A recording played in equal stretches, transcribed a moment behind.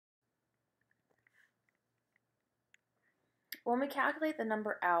When we calculate the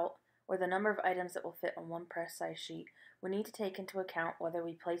number out, or the number of items that will fit on one press size sheet, we need to take into account whether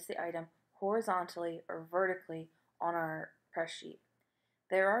we place the item horizontally or vertically on our press sheet.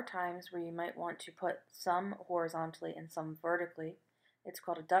 There are times where you might want to put some horizontally and some vertically. It's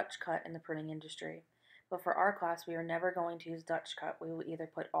called a Dutch cut in the printing industry. But for our class, we are never going to use Dutch cut. We will either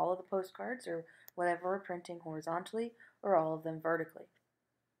put all of the postcards or whatever we're printing horizontally or all of them vertically.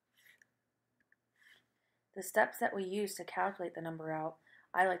 The steps that we use to calculate the number out,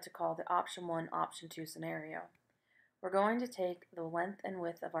 I like to call the option 1, option 2 scenario. We're going to take the length and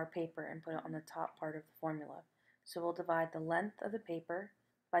width of our paper and put it on the top part of the formula. So we'll divide the length of the paper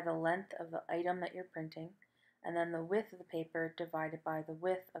by the length of the item that you're printing, and then the width of the paper divided by the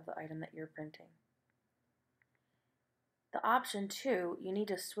width of the item that you're printing. The option 2, you need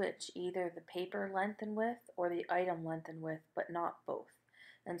to switch either the paper length and width or the item length and width, but not both.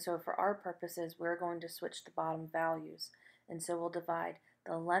 And so for our purposes, we're going to switch the bottom values. And so we'll divide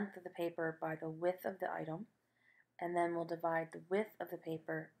the length of the paper by the width of the item, and then we'll divide the width of the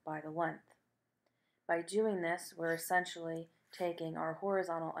paper by the length. By doing this, we're essentially taking our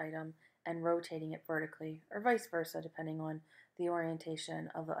horizontal item and rotating it vertically, or vice versa, depending on the orientation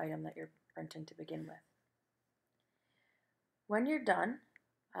of the item that you're printing to begin with. When you're done,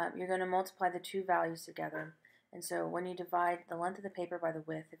 you're going to multiply the two values together. And so when you divide the length of the paper by the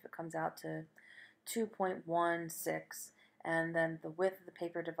width, if it comes out to 2.16, and then the width of the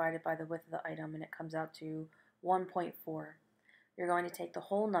paper divided by the width of the item, and it comes out to 1.4, you're going to take the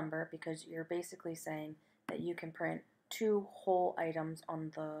whole number, because you're basically saying that you can print two whole items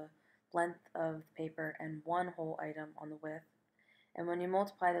on the length of the paper and one whole item on the width. And when you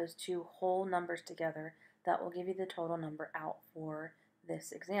multiply those two whole numbers together, that will give you the total number out for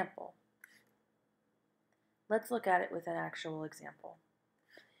this example. Let's look at it with an actual example.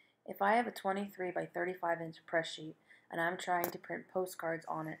 If I have a 23 by 35 inch press sheet and I'm trying to print postcards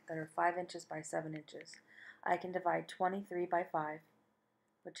on it that are 5 inches by 7 inches, I can divide 23 by 5,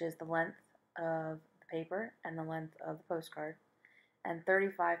 which is the length of the paper and the length of the postcard, and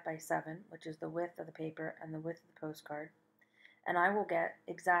 35 by 7, which is the width of the paper and the width of the postcard, and I will get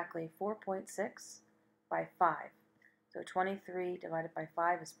exactly 4.6 by 5. So 23 divided by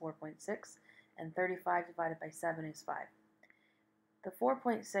 5 is 4.6, and 35 divided by 7 is 5. The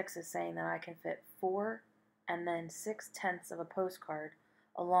 4.6 is saying that I can fit 4 and then 6/10 of a postcard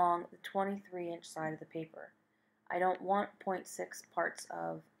along the 23-inch side of the paper. I don't want 0.6 parts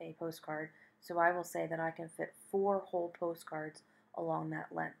of a postcard, so I will say that I can fit 4 whole postcards along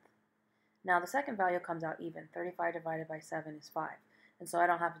that length. Now the second value comes out even. 35 divided by 7 is 5, and so I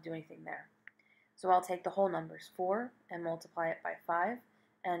don't have to do anything there. So I'll take the whole numbers, 4, and multiply it by 5,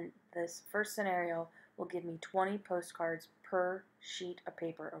 and this first scenario will give me 20 postcards per sheet of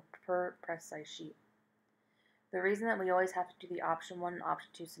paper, or per press size sheet. The reason that we always have to do the option 1 and option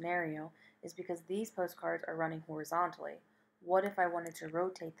 2 scenario is because these postcards are running horizontally. What if I wanted to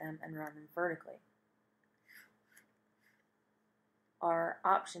rotate them and run them vertically? Our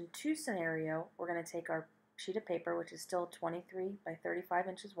option 2 scenario, we're going to take our sheet of paper, which is still 23 by 35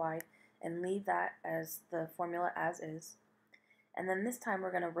 inches wide, and leave that as the formula as is. And then this time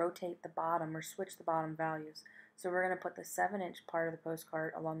we're going to rotate the bottom, or switch the bottom values. So we're going to put the 7-inch part of the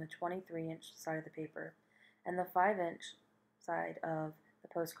postcard along the 23-inch side of the paper, and the 5-inch side of the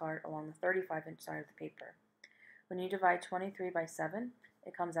postcard along the 35-inch side of the paper. When you divide 23 by 7,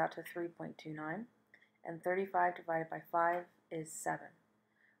 it comes out to 3.29, and 35 divided by 5 is 7.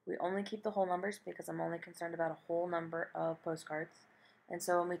 We only keep the whole numbers because I'm only concerned about a whole number of postcards. And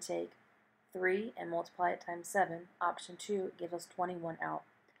so when we take 3 and multiply it times 7, option 2 gives us 21 out.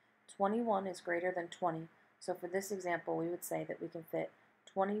 21 is greater than 20, so for this example we would say that we can fit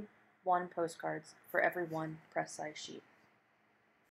 21 postcards for every one press size sheet.